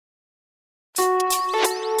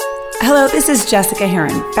Hello, this is Jessica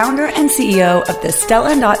Heron, founder and CEO of the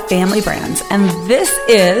Stella & Dot family brands, and this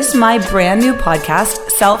is my brand new podcast,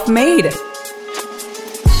 Self-Made.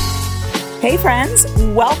 Hey friends,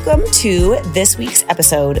 welcome to this week's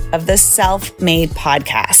episode of the Self-Made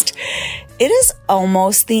podcast. It is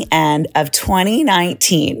almost the end of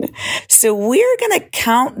 2019. So we're going to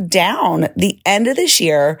count down the end of this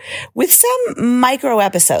year with some micro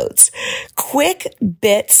episodes, quick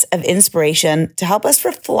bits of inspiration to help us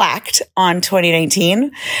reflect on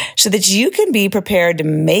 2019 so that you can be prepared to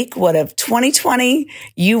make what of 2020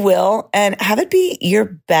 you will and have it be your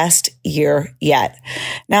best year yet.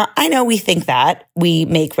 Now, I know we think that we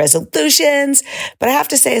make resolutions, but I have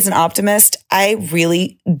to say as an optimist, I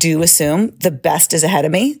really do assume the best is ahead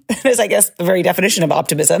of me. That is, I guess, the very definition of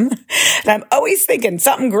optimism. And I'm always thinking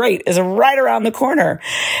something great is right around the corner.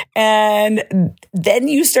 And then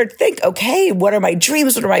you start to think, okay, what are my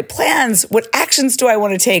dreams? What are my plans? What actions do I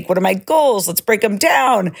want to take? What are my goals? Let's break them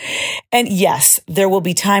down. And yes, there will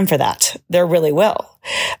be time for that. There really will.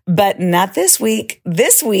 But not this week.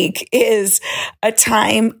 This week is a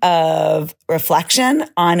time of reflection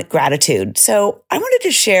on gratitude. So I wanted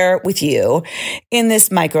to share with you in this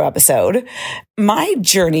micro episode my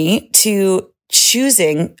journey to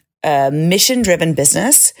choosing a mission-driven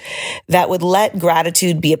business that would let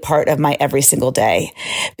gratitude be a part of my every single day.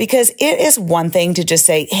 Because it is one thing to just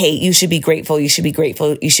say, hey, you should be grateful, you should be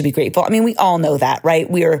grateful, you should be grateful. I mean, we all know that, right?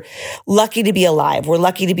 We're lucky to be alive. We're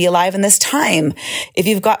lucky to be alive in this time. If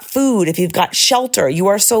you've got food, if you've got shelter, you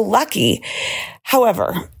are so lucky.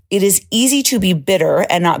 However, it is easy to be bitter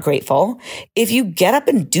and not grateful if you get up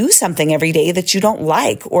and do something every day that you don't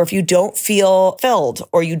like, or if you don't feel filled,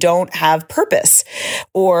 or you don't have purpose,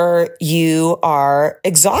 or you are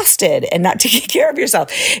exhausted and not taking care of yourself.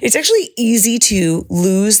 It's actually easy to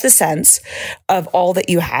lose the sense of all that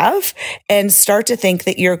you have and start to think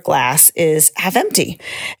that your glass is half empty.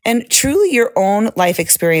 And truly, your own life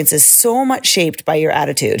experience is so much shaped by your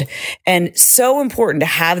attitude, and so important to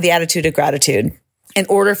have the attitude of gratitude in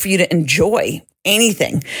order for you to enjoy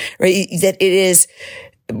anything, right? That it is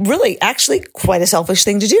really actually quite a selfish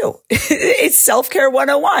thing to do. It's self-care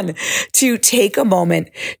 101 to take a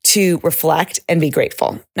moment to reflect and be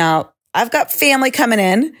grateful. Now, I've got family coming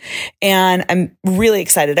in and I'm really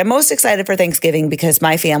excited. I'm most excited for Thanksgiving because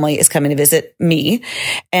my family is coming to visit me.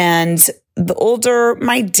 And the older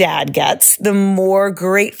my dad gets, the more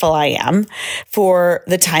grateful I am for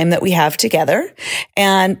the time that we have together.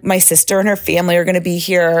 And my sister and her family are going to be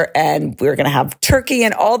here and we're going to have turkey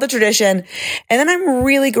and all the tradition. And then I'm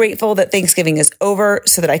really grateful that Thanksgiving is over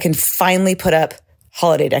so that I can finally put up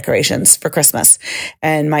holiday decorations for Christmas.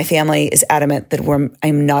 And my family is adamant that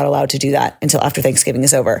I'm not allowed to do that until after Thanksgiving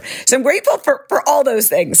is over. So I'm grateful for all those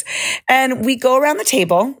things. And we go around the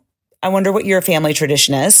table. I wonder what your family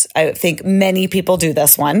tradition is. I think many people do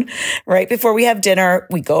this one. Right before we have dinner,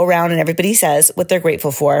 we go around and everybody says what they're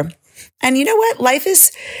grateful for. And you know what? Life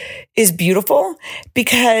is beautiful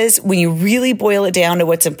because when you really boil it down to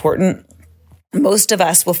what's important, most of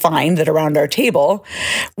us will find that around our table,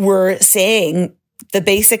 we're saying the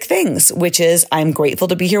basic things, which is I'm grateful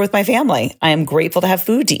to be here with my family. I am grateful to have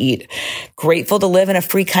food to eat, grateful to live in a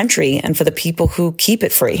free country and for the people who keep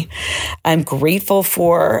it free. I'm grateful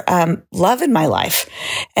for love in my life.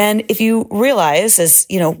 And if you realize, as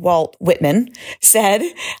Walt Whitman said,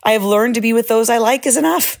 I have learned to be with those I like is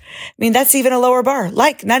enough. I mean, that's even a lower bar.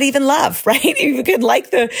 Like, not even love, right? You can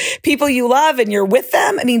like the people you love and you're with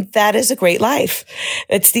them. I mean, that is a great life.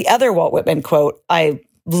 It's the other Walt Whitman quote I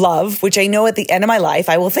love, which I know at the end of my life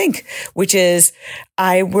I will think, which is,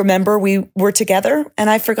 I remember we were together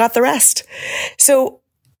and I forgot the rest. So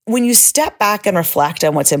when you step back and reflect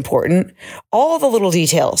on what's important, all the little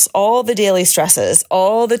details, all the daily stresses,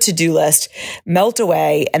 all the to-do list melt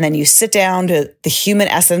away. And then you sit down to the human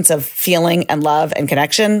essence of feeling and love and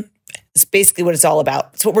connection. It's basically what it's all about.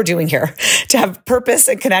 It's what we're doing here, to have purpose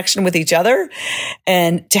and connection with each other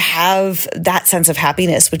and to have that sense of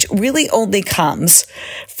happiness, which really only comes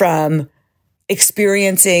from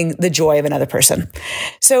experiencing the joy of another person.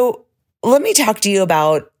 So let me talk to you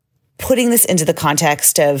about putting this into the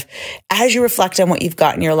context of, as you reflect on what you've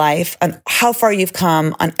got in your life, on how far you've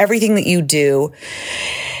come, on everything that you do,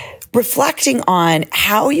 reflecting on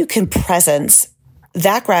how you can presence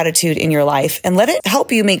that gratitude in your life and let it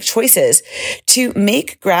help you make choices to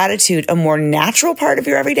make gratitude a more natural part of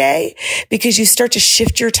your everyday, because you start to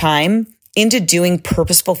shift your time into doing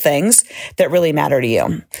purposeful things that really matter to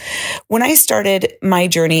you. When I started my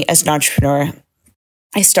journey as an entrepreneur,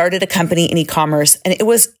 I started a company in e-commerce and it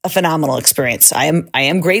was a phenomenal experience. I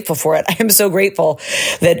am grateful for it. I am so grateful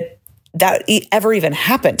that that ever even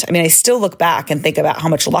happened. I mean, I still look back and think about how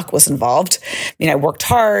much luck was involved. I mean, I worked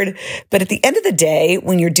hard, but at the end of the day,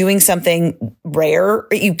 when you're doing something rare,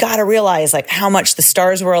 you got to realize like how much the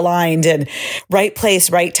stars were aligned and right place,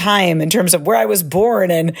 right time in terms of where I was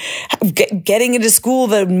born and getting into school,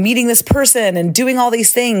 meeting this person and doing all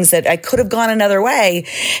these things that I could have gone another way.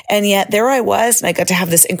 And yet there I was, and I got to have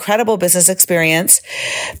this incredible business experience.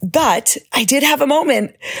 But I did have a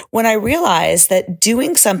moment when I realized that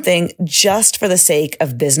doing something just for the sake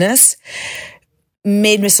of business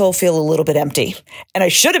made my soul feel a little bit empty. And I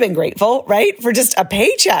should have been grateful, right? For just a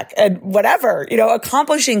paycheck and whatever,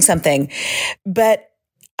 accomplishing something. But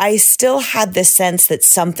I still had this sense that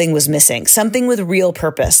something was missing, something with real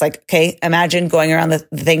purpose. Like, okay, imagine going around the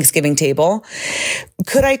Thanksgiving table.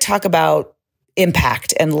 Could I talk about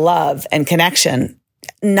impact and love and connection?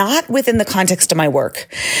 Not within the context of my work.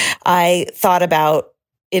 I thought about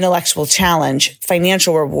intellectual challenge,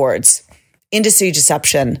 financial rewards, industry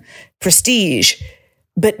deception, prestige,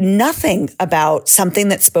 but nothing about something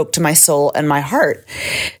that spoke to my soul and my heart.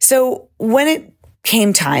 So when it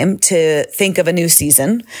came time to think of a new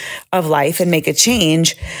season of life and make a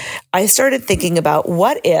change, I started thinking about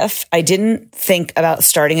what if I didn't think about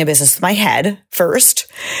starting a business with my head first,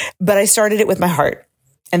 but I started it with my heart.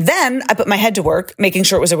 And then I put my head to work, making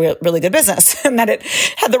sure it was a really good business and that it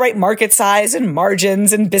had the right market size and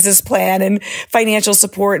margins and business plan and financial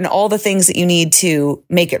support and all the things that you need to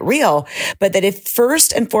make it real. But that if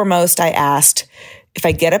first and foremost, I asked, if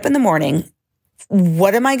I get up in the morning,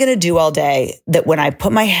 what am I going to do all day that when I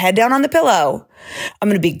put my head down on the pillow, I'm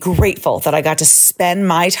going to be grateful that I got to spend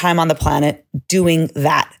my time on the planet doing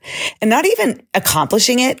that and not even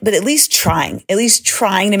accomplishing it, but at least trying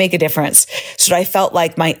to make a difference so that I felt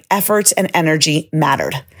like my efforts and energy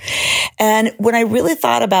mattered. And when I really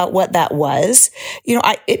thought about what that was,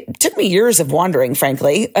 it took me years of wandering,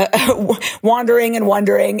 frankly, wandering and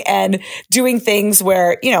wondering and doing things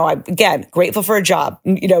where, again, grateful for a job,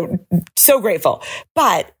 so grateful,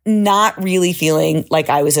 but not really feeling like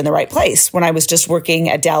I was in the right place when I was just working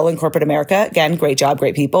at Dell in corporate America. Again, great job,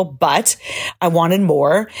 great people, but I wanted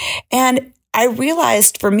more. And I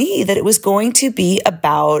realized for me that it was going to be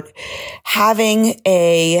about having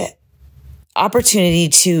a opportunity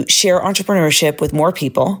to share entrepreneurship with more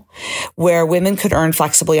people where women could earn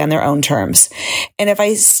flexibly on their own terms. And if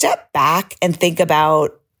I step back and think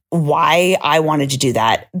about why I wanted to do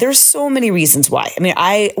that, there's so many reasons why. I mean,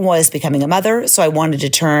 I was becoming a mother, so I wanted to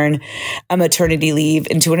turn a maternity leave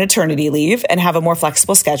into an eternity leave and have a more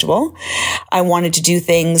flexible schedule. I wanted to do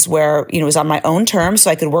things where, it was on my own terms,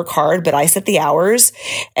 so I could work hard, but I set the hours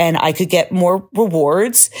and I could get more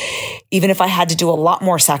rewards, even if I had to do a lot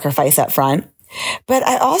more sacrifice up front. But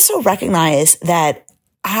I also recognize that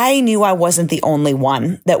I knew I wasn't the only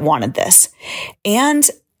one that wanted this. And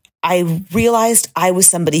I realized I was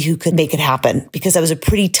somebody who could make it happen because I was a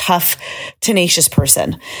pretty tough, tenacious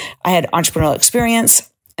person. I had entrepreneurial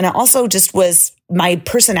experience, and I also my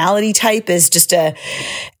personality type is just a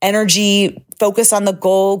energy, focus on the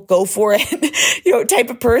goal, go for it,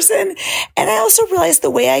 type of person. And I also realized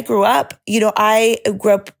the way I grew up, I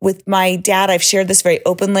grew up with my dad. I've shared this very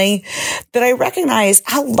openly, that I recognize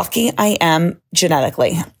how lucky I am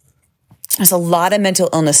genetically. There's a lot of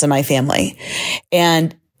mental illness in my family.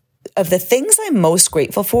 And of the things I'm most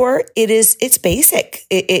grateful for, it's basic.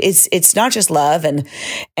 It's not just love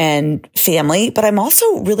and family, but I'm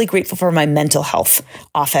also really grateful for my mental health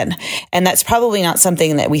often. And that's probably not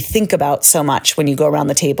something that we think about so much when you go around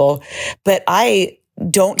the table, but I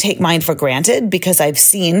don't take mine for granted because I've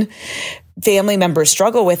seen family members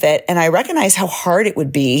struggle with it. And I recognize how hard it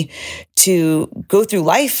would be to go through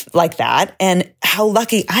life like that and how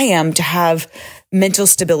lucky I am to have mental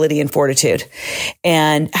stability and fortitude,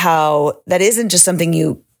 and how that isn't just something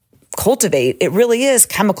you cultivate. It really is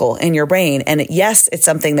chemical in your brain. And yes, it's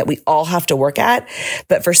something that we all have to work at,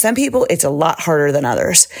 but for some people, it's a lot harder than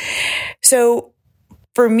others. So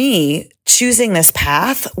for me, choosing this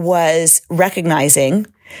path was recognizing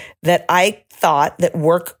that I thought that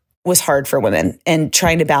work was hard for women and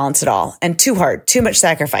trying to balance it all, and too hard, too much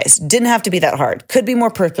sacrifice. Didn't have to be that hard. Could be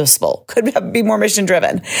more purposeful, could be more mission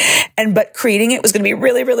driven. But creating it was going to be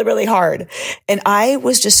really, really, really hard. And I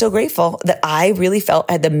was just so grateful that I really felt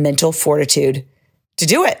I had the mental fortitude to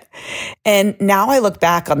do it. And now I look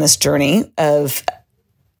back on this journey of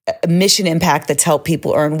a mission impact that's helped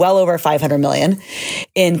people earn well over 500 million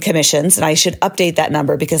in commissions. And I should update that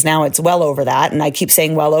number because now it's well over that. And I keep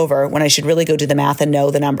saying well over when I should really go do the math and know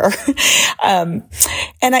the number. And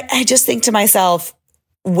I just think to myself,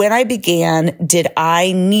 when I began, did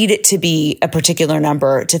I need it to be a particular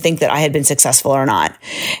number to think that I had been successful or not?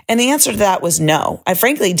 And the answer to that was no. I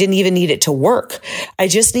frankly didn't even need it to work. I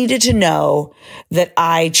just needed to know that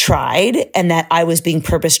I tried and that I was being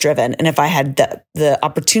purpose driven. And if I had the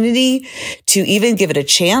opportunity to even give it a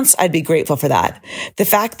chance, I'd be grateful for that. The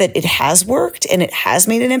fact that it has worked and it has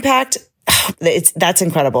made an impact, that's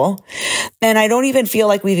incredible. And I don't even feel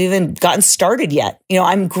like we've even gotten started yet.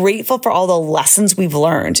 I'm grateful for all the lessons we've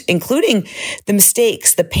learned, including the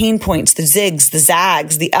mistakes, the pain points, the zigs, the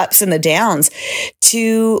zags, the ups and the downs,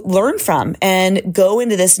 to learn from and go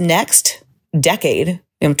into this next decade,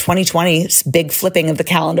 2020, big flipping of the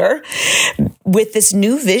calendar, with this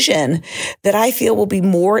new vision that I feel will be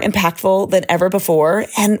more impactful than ever before.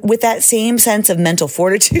 And with that same sense of mental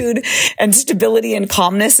fortitude and stability and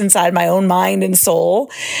calmness inside my own mind and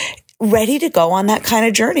soul, ready to go on that kind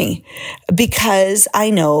of journey, because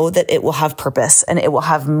I know that it will have purpose and it will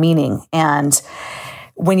have meaning. And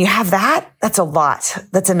when you have that, that's a lot.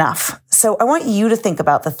 That's enough. So I want you to think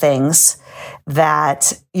about the things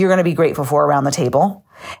that you're going to be grateful for around the table.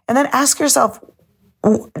 And then ask yourself,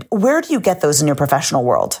 where do you get those in your professional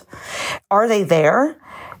world? Are they there?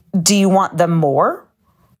 Do you want them more?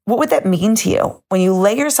 What would that mean to you when you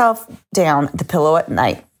lay yourself down at the pillow at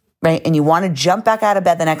night, right? And you want to jump back out of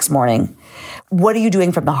bed the next morning? What are you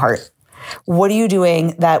doing from the heart? What are you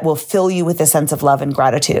doing that will fill you with a sense of love and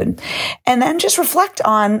gratitude? And then just reflect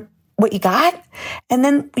on what you got. And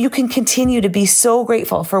then you can continue to be so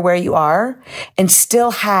grateful for where you are and still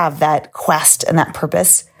have that quest and that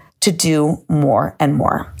purpose to do more and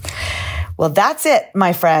more. Well, that's it,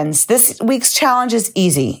 my friends. This week's challenge is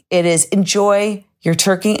easy. It is enjoy your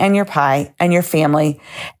turkey and your pie and your family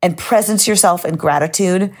and presence yourself in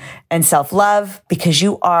gratitude and self-love, because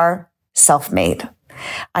you are self-made.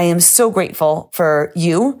 I am so grateful for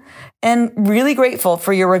you and really grateful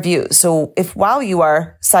for your reviews. So if while you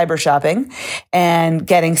are cyber shopping and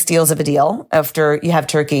getting steals of a deal after you have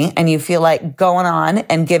turkey and you feel like going on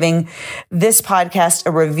and giving this podcast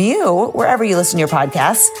a review wherever you listen to your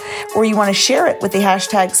podcasts, or you want to share it with the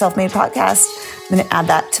hashtag self-made podcast, I'm going to add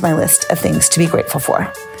that to my list of things to be grateful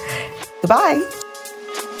for. Goodbye.